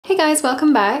guys,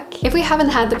 welcome back. If we haven't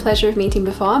had the pleasure of meeting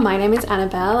before, my name is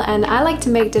Annabelle and I like to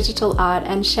make digital art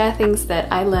and share things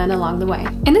that I learn along the way.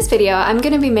 In this video, I'm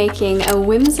going to be making a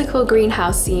whimsical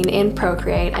greenhouse scene in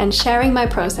Procreate and sharing my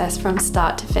process from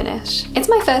start to finish. It's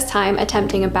my first time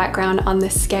attempting a background on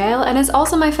this scale, and it's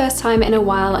also my first time in a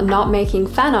while not making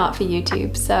fan art for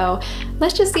YouTube, so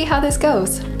let's just see how this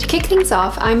goes. To kick things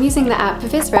off, I'm using the app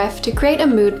VisRef to create a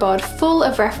mood board full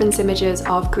of reference images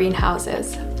of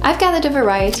greenhouses. I've gathered a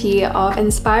variety of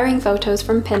inspiring photos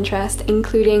from Pinterest,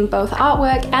 including both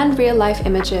artwork and real-life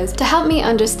images, to help me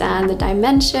understand the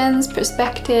dimensions,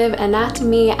 perspective,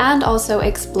 anatomy, and also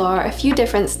explore a few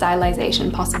different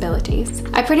stylization possibilities.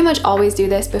 I pretty much always do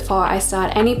this before I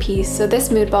start any piece, so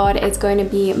this mood board is going to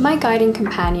be my guiding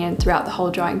companion throughout the whole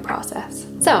drawing process.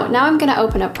 So now I'm going to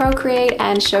open up Procreate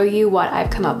and show you what I've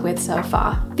come up with so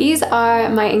far. These are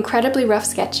my incredibly rough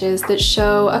sketches that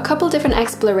show a couple different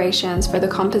explorations for the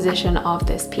composition of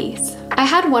this piece. I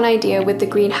had one idea with the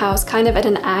greenhouse kind of at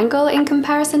an angle in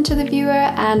comparison to the viewer,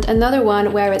 and another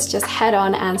one where it's just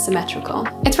head-on and symmetrical.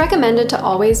 It's recommended to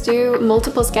always do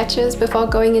multiple sketches before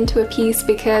going into a piece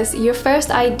because your first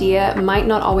idea might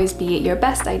not always be your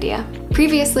best idea.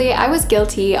 Previously, I was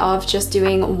guilty of just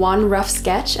doing one rough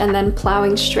sketch and then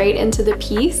plowing straight into the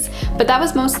piece, but that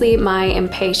was mostly my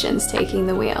impatience taking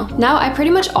the wheel. Now I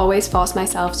pretty much always force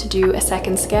myself to do a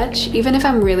second sketch, even if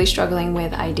I'm really struggling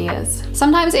with ideas.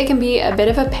 Sometimes it can be a bit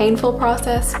of a painful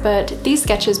process, but these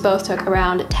sketches both took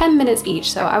around 10 minutes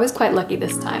each, so I was quite lucky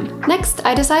this time. Next,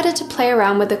 I decided to play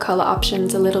around with the color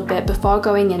options a little bit before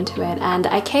going into it, and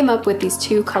I came up with these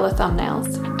two color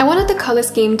thumbnails. I wanted the color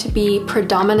scheme to be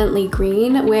predominantly green,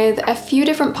 with a few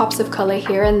different pops of color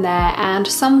here and there, and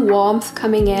some warmth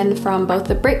coming in from both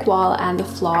the brick wall and the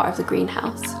floor of the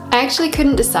greenhouse. I actually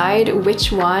couldn't decide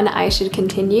which one I should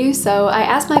continue, so I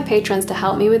asked my patrons to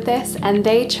help me with this, and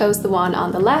they chose the one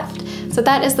on the left, so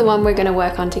that is the one we're going to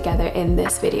work on together in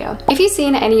this video. If you've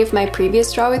seen any of my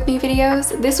previous Draw With Me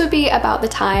videos, this would be about the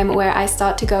time where I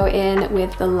start to go in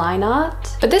with the line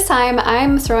art. But this time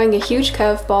I'm throwing a huge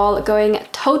curveball, going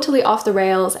totally off the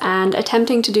rails and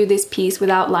attempting to do this piece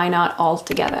without line art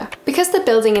altogether. Because the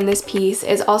building in this piece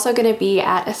is also going to be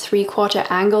at a 3/4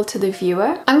 angle to the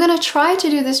viewer, I'm going to try to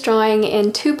do this drawing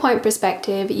in 2-point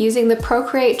perspective using the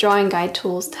Procreate drawing guide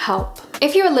tools to help.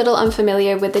 If you're a little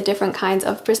unfamiliar with the different kinds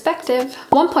of perspective,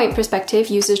 1-point perspective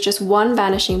uses just one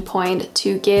vanishing point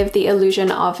to give the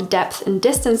illusion of depth and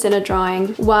distance in a drawing,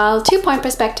 while 2-point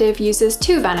perspective uses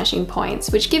 2 vanishing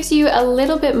points, which gives you a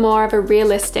little bit more of a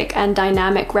realistic and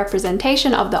dynamic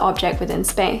representation of the object within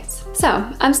space. So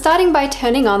I'm starting by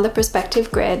turning on the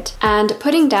perspective grid and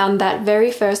putting down that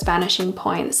very first vanishing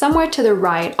point somewhere to the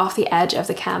right off the edge of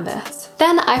the canvas.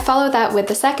 Then I follow that with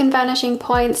the second vanishing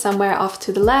point somewhere off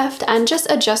to the left and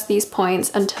just adjust these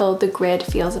points until the grid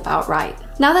feels about right.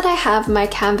 Now that I have my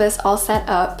canvas all set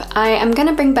up, I am going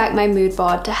to bring back my mood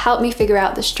board to help me figure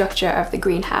out the structure of the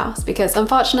greenhouse, because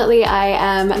unfortunately I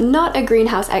am not a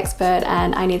greenhouse expert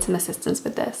and I need some assistance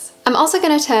with this. I'm also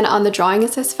going to turn on the drawing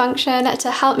assist function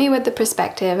to help me with the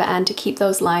perspective and to keep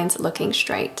those lines looking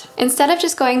straight. Instead of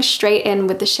just going straight in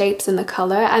with the shapes and the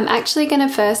color, I'm actually going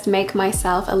to first make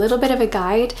myself a little bit of a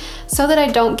guide so that I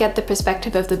don't get the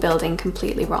perspective of the building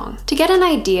completely wrong. To get an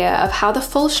idea of how the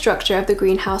full structure of the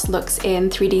greenhouse looks in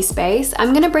 3D space,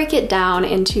 I'm going to break it down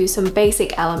into some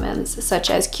basic elements such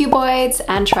as cuboids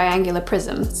and triangular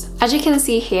prisms. As you can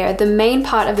see here, the main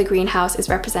part of the greenhouse is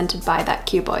represented by that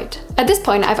cuboid. At this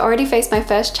point, I've already faced my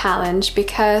first challenge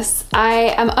because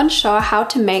I am unsure how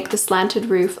to make the slanted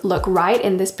roof look right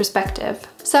in this perspective.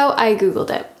 So I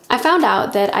googled it. I found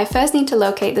out that I first need to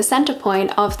locate the center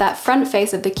point of that front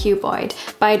face of the cuboid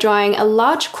by drawing a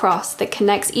large cross that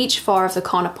connects each 4 of the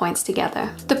corner points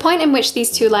together. The point in which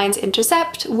these 2 lines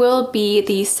intercept will be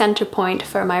the center point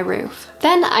for my roof.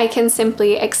 Then I can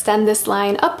simply extend this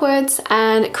line upwards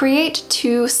and create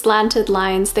 2 slanted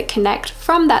lines that connect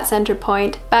from that center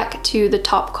point back to the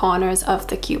top corners of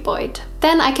the cuboid.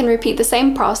 Then I can repeat the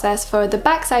same process for the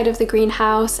back side of the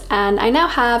greenhouse, and I now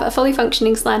have a fully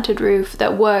functioning slanted roof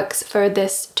that works for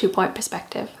this 2-point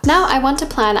perspective. Now I want to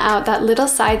plan out that little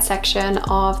side section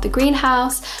of the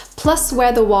greenhouse plus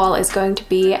where the wall is going to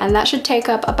be, and that should take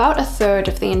up about 1/3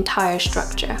 of the entire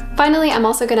structure. Finally, I'm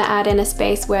also going to add in a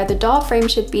space where the door frame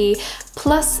should be,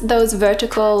 plus those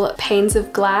vertical panes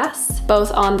of glass,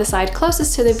 both on the side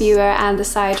closest to the viewer and the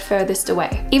side furthest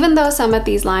away. Even though some of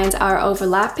these lines are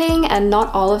overlapping and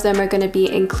not all of them are going to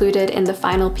be included in the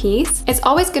final piece, it's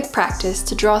always good practice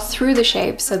to draw through the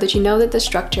shapes so that you know that the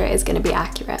structure is going to be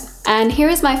accurate. And here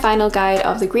is my final guide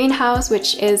of the greenhouse,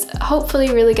 which is hopefully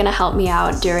really going to help me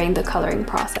out during the coloring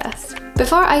process.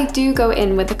 Before I do go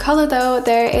in with the color though,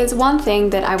 there is one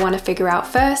thing that I want to figure out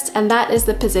first, and that is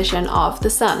the position of the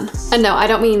sun. And no, I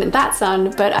don't mean that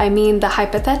sun, but I mean the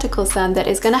hypothetical sun that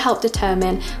is going to help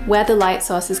determine where the light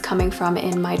source is coming from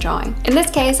in my drawing. In this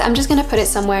case, I'm just going to put it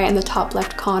somewhere in the top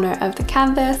left corner of the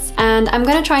canvas, and I'm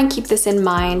going to try and keep this in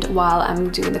mind while I'm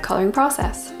doing the coloring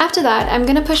process. After that, I'm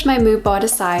going to push my mood board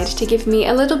aside to give me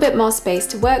a little bit more space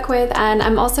to work with, and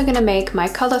I'm also going to make my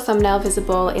color thumbnail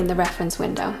visible in the reference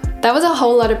window. That was a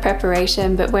whole lot of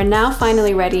preparation, but we're now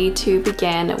finally ready to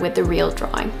begin with the real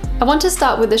drawing. I want to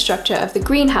start with the structure of the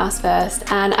greenhouse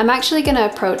first, and I'm actually going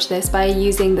to approach this by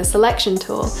using the selection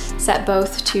tool, set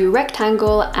both to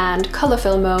rectangle and color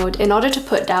fill mode in order to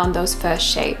put down those first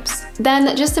shapes.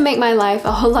 Then, just to make my life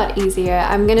a whole lot easier,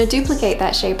 I'm going to duplicate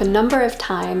that shape a number of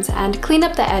times and clean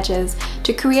up the edges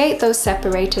to create those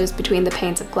separators between the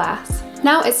panes of glass.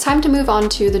 Now it's time to move on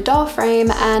to the door frame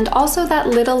and also that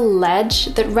little ledge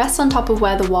that rests on top of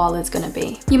where the wall is going to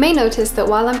be. You may notice that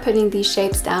while I'm putting these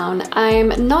shapes down,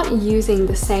 I'm not using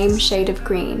the same shade of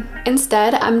green.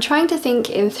 Instead, I'm trying to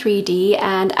think in 3D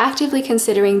and actively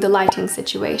considering the lighting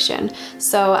situation.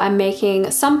 So I'm making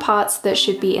some parts that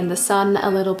should be in the sun a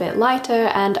little bit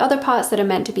lighter and other parts that are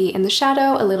meant to be in the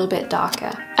shadow a little bit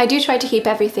darker. I do try to keep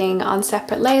everything on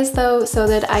separate layers though, so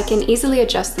that I can easily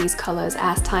adjust these colors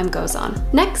as time goes on.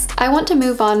 Next, I want to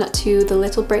move on to the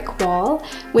little brick wall,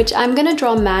 which I'm going to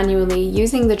draw manually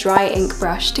using the dry ink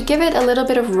brush to give it a little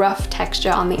bit of rough texture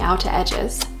on the outer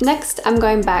edges. Next, I'm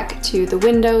going back to the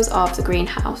windows of the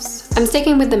greenhouse. I'm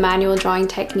sticking with the manual drawing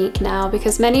technique now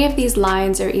because many of these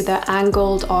lines are either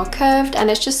angled or curved, and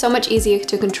it's just so much easier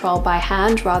to control by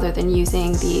hand rather than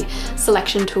using the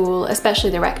selection tool, especially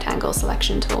the rectangle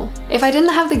selection tool. If I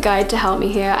didn't have the guide to help me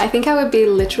here, I think I would be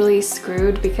literally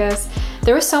screwed because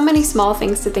there are so many small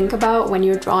things to think about when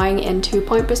you're drawing in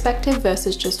 2-point perspective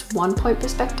versus just 1-point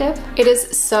perspective. It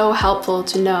is so helpful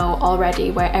to know already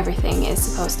where everything is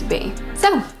supposed to be.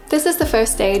 So, this is the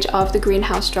first stage of the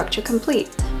greenhouse structure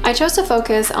complete. I chose to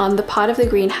focus on the part of the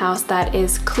greenhouse that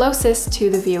is closest to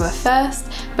the viewer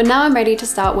first, but now I'm ready to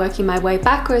start working my way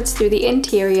backwards through the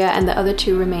interior and the other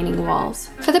 2 remaining walls.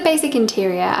 For the basic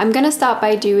interior, I'm going to start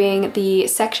by doing the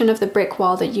section of the brick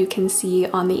wall that you can see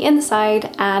on the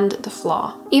inside and the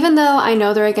floor. Even though I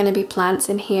know there are going to be plants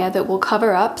in here that will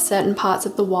cover up certain parts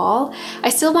of the wall, I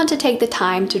still want to take the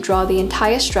time to draw the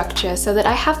entire structure so that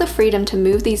I have the freedom to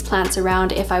move these plants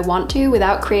around if I want to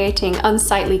without creating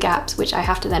unsightly gaps which I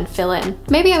have to then fill in.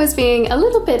 Maybe I was being a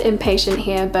little bit impatient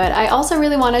here, but I also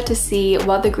really wanted to see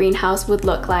what the greenhouse would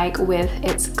look like with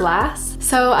its glass.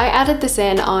 So I added this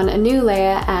in on a new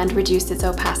layer and reduced its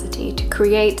opacity to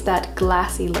create that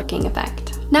glassy looking effect.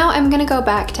 Now I'm going to go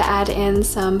back to add in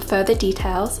some further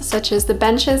details, such as the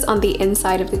benches on the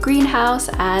inside of the greenhouse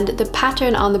and the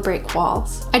pattern on the brick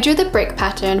walls. I drew the brick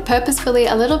pattern purposefully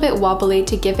a little bit wobbly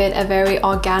to give it a very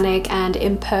organic and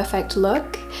imperfect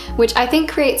look, which I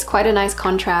think creates quite a nice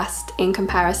contrast in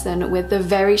comparison with the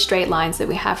very straight lines that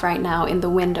we have right now in the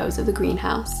windows of the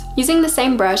greenhouse. Using the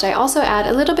same brush, I also add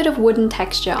a little bit of wooden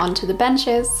texture onto the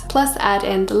benches, plus add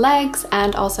in the legs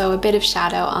and also a bit of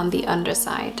shadow on the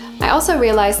underside. I also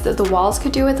realized that the walls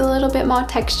could do with a little bit more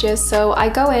texture, so I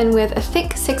go in with a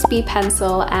thick 6B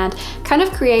pencil and kind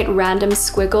of create random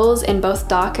squiggles in both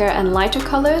darker and lighter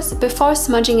colors before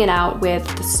smudging it out with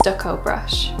the stucco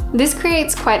brush. This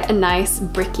creates quite a nice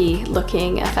bricky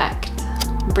looking effect.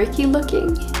 Bricky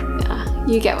looking? Yeah,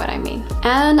 you get what I mean.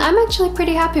 And I'm actually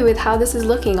pretty happy with how this is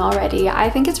looking already. I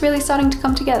think it's really starting to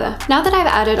come together. Now that I've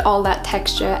added all that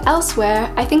texture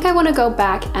elsewhere, I think I want to go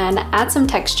back and add some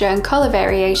texture and color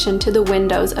variation to the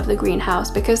windows of the greenhouse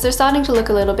because they're starting to look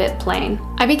a little bit plain.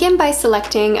 I begin by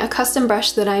selecting a custom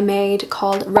brush that I made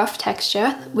called Rough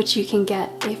Texture, which you can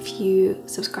get if you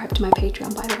subscribe to my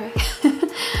Patreon, by the way.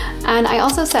 And I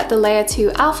also set the layer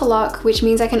to Alpha Lock, which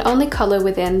means I can only color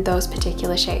within those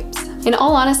particular shapes. In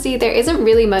all honesty, there isn't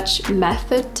really much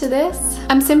method to this.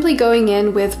 I'm simply going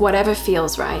in with whatever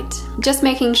feels right, just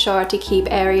making sure to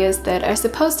keep areas that are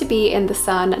supposed to be in the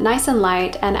sun nice and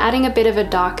light and adding a bit of a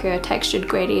darker textured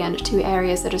gradient to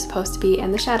areas that are supposed to be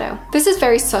in the shadow. This is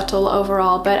very subtle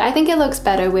overall, but I think it looks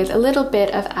better with a little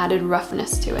bit of added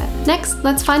roughness to it. Next,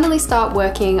 let's finally start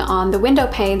working on the window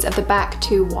panes of the back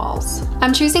 2 walls.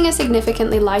 I'm choosing a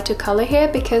significantly lighter color here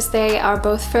because they are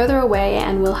both further away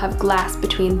and will have glass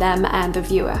between them and the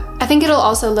viewer. I think it'll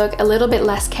also look a little bit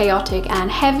less chaotic and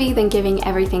heavy than giving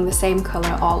everything the same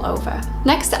color all over. over.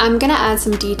 Next, I'm gonna add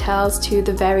some details to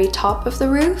the very top of the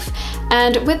roof,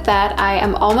 and with that I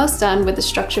am almost done with the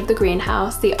structure of the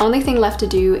greenhouse. The only thing left to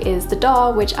do is the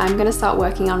door, which I'm gonna start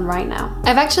working on right now.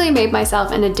 I've actually made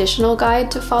myself an additional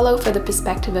guide to follow for the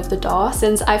perspective of the door,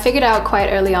 since I figured out quite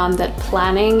early on that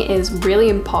planning is really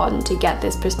important to get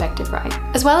this perspective right.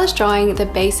 As well as drawing the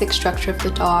basic structure of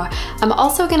the door, I'm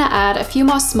also gonna add a few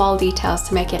more small details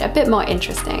to make it a bit more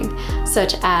interesting,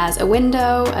 such as a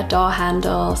window, a door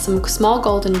handle, some small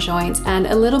golden joints, and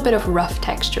a little bit of rough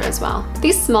texture as well.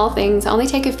 These small things only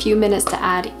take a few minutes to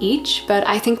add each, but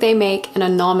I think they make an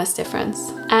enormous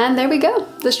difference. And there we go,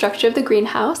 the structure of the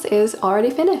greenhouse is already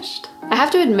finished. I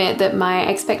have to admit that my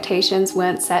expectations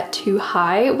weren't set too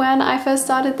high when I first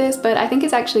started this, but I think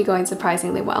it's actually going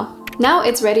surprisingly well. Now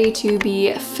it's ready to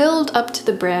be filled up to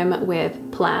the brim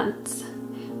with plants,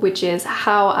 which is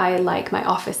how I like my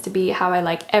office to be, how I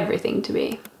like everything to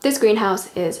be. This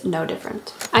greenhouse is no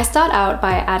different. I start out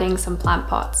by adding some plant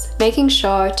pots, making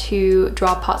sure to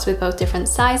draw pots with both different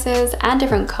sizes and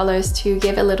different colors to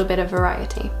give a little bit of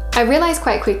variety. I realized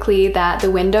quite quickly that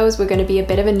the windows were going to be a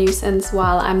bit of a nuisance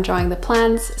while I'm drawing the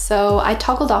plants, so I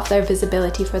toggled off their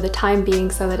visibility for the time being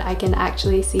so that I can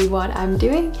actually see what I'm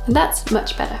doing, and that's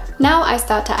much better. Now I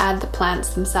start to add the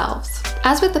plants themselves.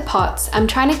 As with the pots, I'm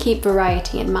trying to keep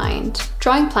variety in mind,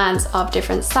 drawing plants of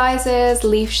different sizes,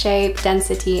 leaf shape,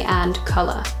 density, and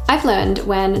color. I've learned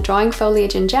when drawing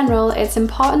foliage in general, it's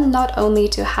important not only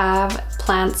to have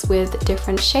plants with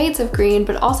different shades of green,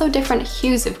 but also different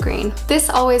hues of green. This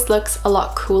always looks a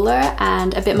lot cooler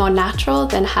and a bit more natural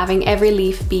than having every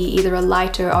leaf be either a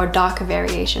lighter or darker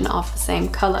variation of the same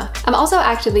color. I'm also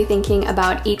actively thinking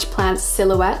about each plant's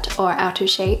silhouette or outer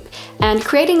shape and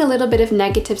creating a little bit of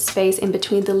negative space in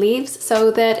between the leaves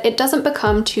so that it doesn't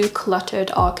become too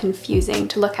cluttered or confusing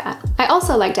to look at. I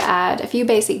also like to add a few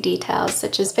basic details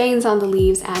such as veins on the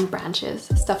leaves and branches,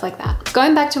 stuff like that.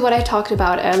 Going back to what I talked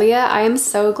about earlier, I am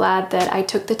so glad that I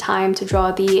took the time to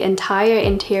draw the entire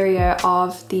interior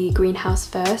of the greenhouse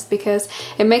first, because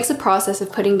it makes the process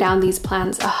of putting down these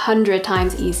plants 100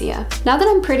 times easier. Now that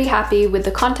I'm pretty happy with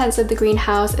the contents of the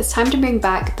greenhouse, it's time to bring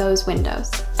back those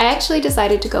windows. I actually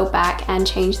decided to go back and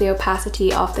change the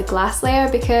opacity of the glass layer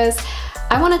because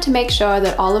I wanted to make sure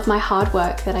that all of my hard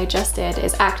work that I just did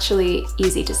is actually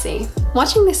easy to see.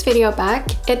 Watching this video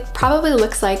back, it probably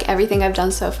looks like everything I've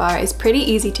done so far is pretty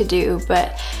easy to do,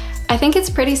 but I think it's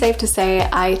pretty safe to say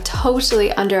I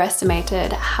totally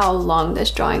underestimated how long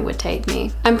this drawing would take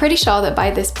me. I'm pretty sure that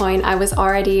by this point I was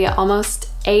already almost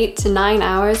 8 to 9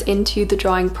 hours into the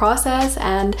drawing process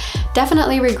and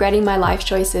definitely regretting my life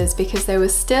choices because there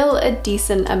was still a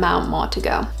decent amount more to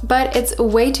go. But it's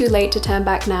way too late to turn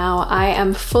back now. I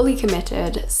am fully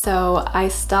committed, so I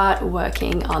start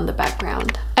working on the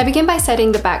background. I begin by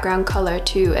setting the background color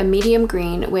to a medium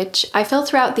green, which I fill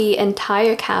throughout the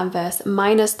entire canvas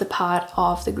minus the part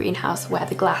of the greenhouse where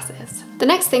the glass is. The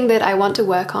next thing that I want to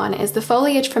work on is the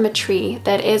foliage from a tree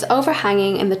that is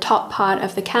overhanging in the top part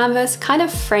of the canvas, kind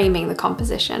of framing the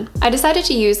composition. I decided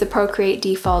to use the Procreate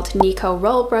default Nico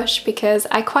roll brush because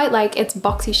I quite like its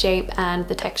boxy shape and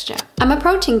the texture. I'm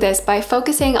approaching this by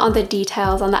focusing on the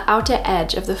details on the outer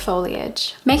edge of the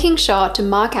foliage, making sure to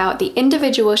mark out the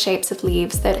individual shapes of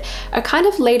leaves that are kind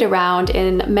of laid around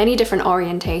in many different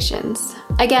orientations.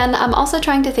 Again, I'm also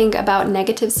trying to think about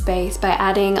negative space by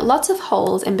adding lots of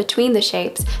holes in between the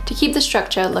shapes to keep the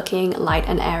structure looking light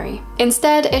and airy.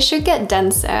 Instead, it should get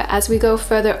denser as we go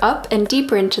further up and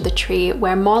deeper into the tree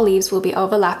where more leaves will be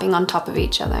overlapping on top of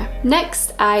each other.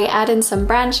 Next, I add in some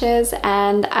branches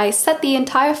and I set the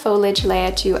entire foliage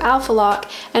layer to alpha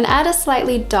lock and add a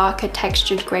slightly darker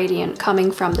textured gradient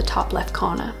coming from the top left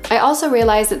corner. I also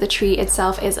realize that the tree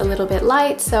itself is a little bit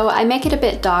light, so I make it a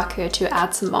bit darker to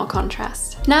add some more contrast.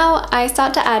 Now I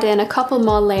start to add in a couple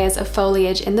more layers of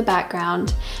foliage in the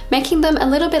background, making them a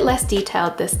little bit less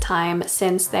detailed this time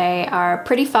since they are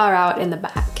pretty far out in the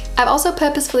back. I've also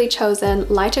purposefully chosen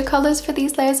lighter colors for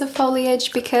these layers of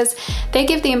foliage because they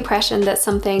give the impression that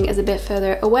something is a bit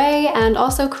further away and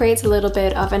also creates a little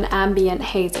bit of an ambient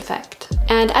haze effect.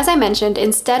 And as I mentioned,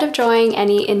 instead of drawing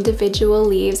any individual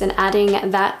leaves and adding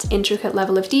that intricate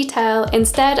level of detail,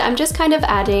 instead I'm just kind of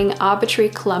adding arbitrary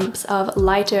clumps of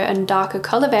lighter and darker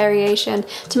color variation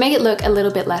to make it look a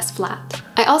little bit less flat.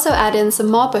 I also add in some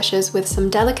more bushes with some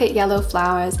delicate yellow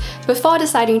flowers before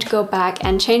deciding to go back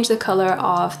and change the color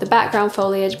of the background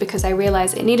foliage because I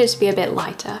realized it needed to be a bit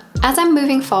lighter. As I'm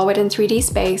moving forward in 3D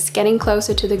space, getting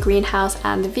closer to the greenhouse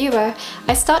and the viewer,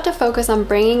 I start to focus on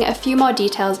bringing a few more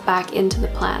details back into the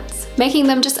plants, making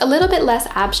them just a little bit less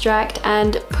abstract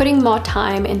and putting more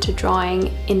time into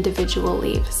drawing individual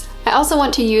leaves. I also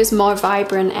want to use more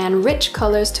vibrant and rich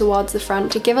colors towards the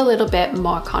front to give a little bit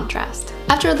more contrast.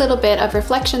 After a little bit of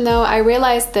reflection though, I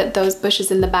realized that those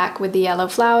bushes in the back with the yellow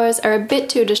flowers are a bit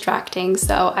too distracting,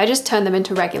 so I just turned them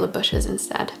into regular bushes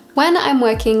instead. When I'm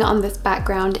working on this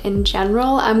background in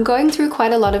general, I'm going through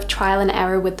quite a lot of trial and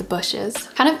error with the bushes,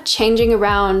 kind of changing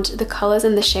around the colors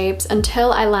and the shapes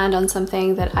until I land on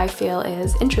something that I feel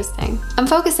is interesting. I'm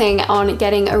focusing on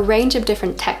getting a range of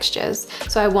different textures,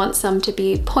 so I want some to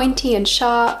be pointy and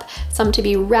sharp, some to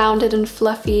be rounded and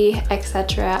fluffy,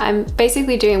 etc. I'm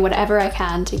basically doing whatever I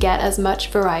can to get as much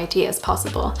variety as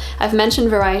possible. I've mentioned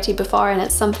variety before and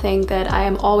it's something that I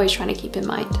am always trying to keep in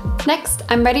mind. Next,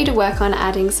 I'm ready to work on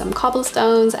adding some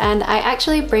cobblestones, and I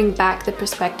actually bring back the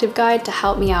perspective guide to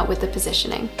help me out with the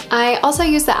positioning. I also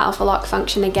use the alpha lock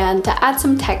function again to add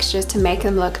some textures to make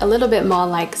them look a little bit more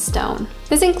like stone.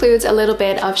 This includes a little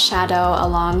bit of shadow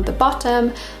along the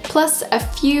bottom, plus a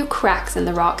few cracks in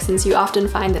the rock, since you often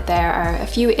find that there are a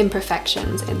few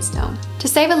imperfections in stone. To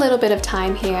save a little bit of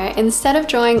time here, instead of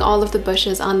drawing all of the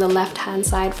bushes on the left-hand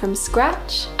side from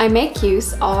scratch, I make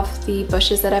use of the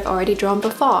bushes that I've already drawn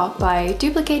before by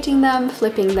duplicating them,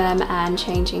 flipping them, and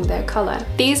changing their color.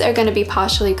 These are going to be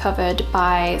partially covered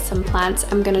by some plants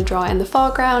I'm going to draw in the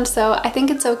foreground, so I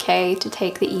think it's okay to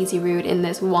take the easy route in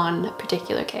this one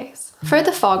particular case. For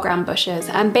the foreground bushes,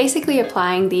 I'm basically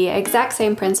applying the exact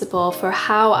same principle for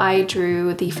how I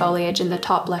drew the foliage in the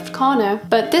top left corner,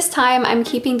 but this time I'm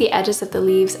keeping the edges of the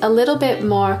leaves a little bit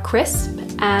more crisp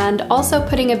and also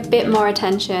putting a bit more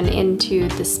attention into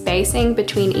the spacing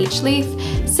between each leaf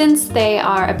since they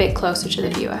are a bit closer to the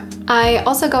viewer. I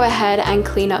also go ahead and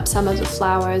clean up some of the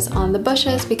flowers on the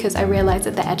bushes because I realized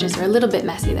that the edges are a little bit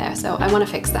messy there, so I want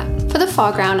to fix that. For the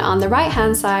foreground on the right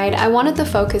hand side, I wanted the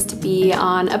focus to be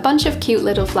on a bunch of cute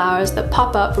little flowers that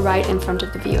pop up right in front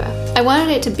of the viewer. I wanted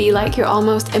it to be like you're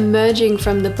almost emerging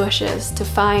from the bushes to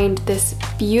find this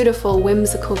beautiful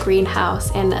whimsical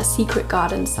greenhouse in a secret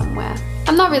garden somewhere.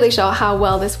 I'm not really sure how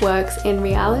well this works in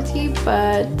reality,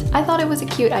 but I thought it was a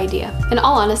cute idea. In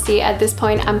all honesty, at this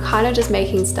point, I'm kind of just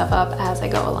making stuff up as I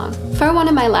go along. For one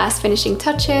of my last finishing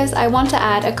touches, I want to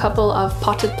add a couple of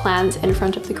potted plants in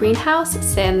front of the greenhouse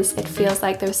since it feels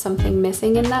like there's something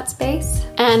missing in that space.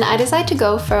 And I decided to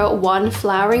go for one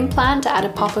flowering plant to add a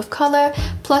pop of color,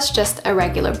 plus just a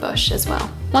regular bush as well.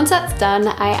 Once that's done,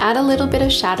 I add a little bit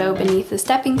of shadow beneath the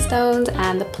stepping stones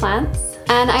and the plants.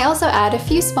 And I also add a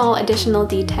few small additional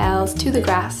details to the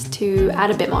grass to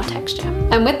add a bit more texture.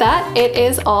 And with that, it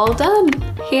is all done.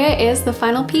 Here is the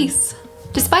final piece.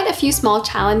 Despite a few small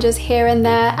challenges here and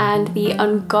there and the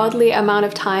ungodly amount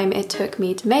of time it took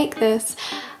me to make this,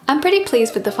 I'm pretty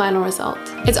pleased with the final result.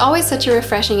 It's always such a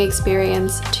refreshing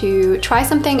experience to try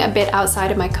something a bit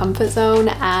outside of my comfort zone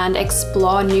and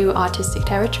explore new artistic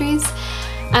territories.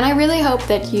 And I really hope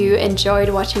that you enjoyed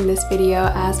watching this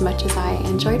video as much as I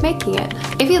enjoyed making it.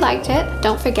 If you liked it,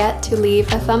 don't forget to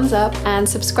leave a thumbs up and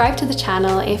subscribe to the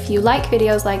channel if you like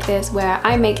videos like this where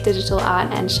I make digital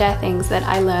art and share things that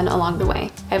I learn along the way.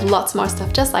 I have lots more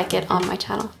stuff just like it on my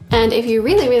channel. And if you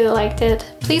really liked it,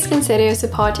 please consider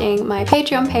supporting my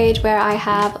Patreon page where I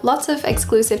have lots of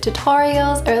exclusive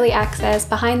tutorials, early access,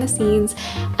 behind the scenes,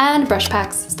 and brush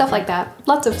packs, stuff like that.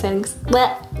 Lots of things.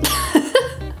 Blech.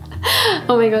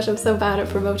 Oh my gosh, I'm so bad at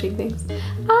promoting things.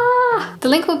 The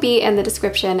link will be in the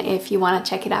description if you want to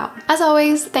check it out. As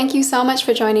always, thank you so much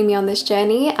for joining me on this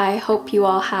journey. I hope you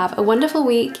all have a wonderful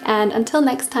week, and until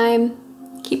next time,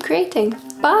 keep creating.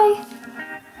 Bye!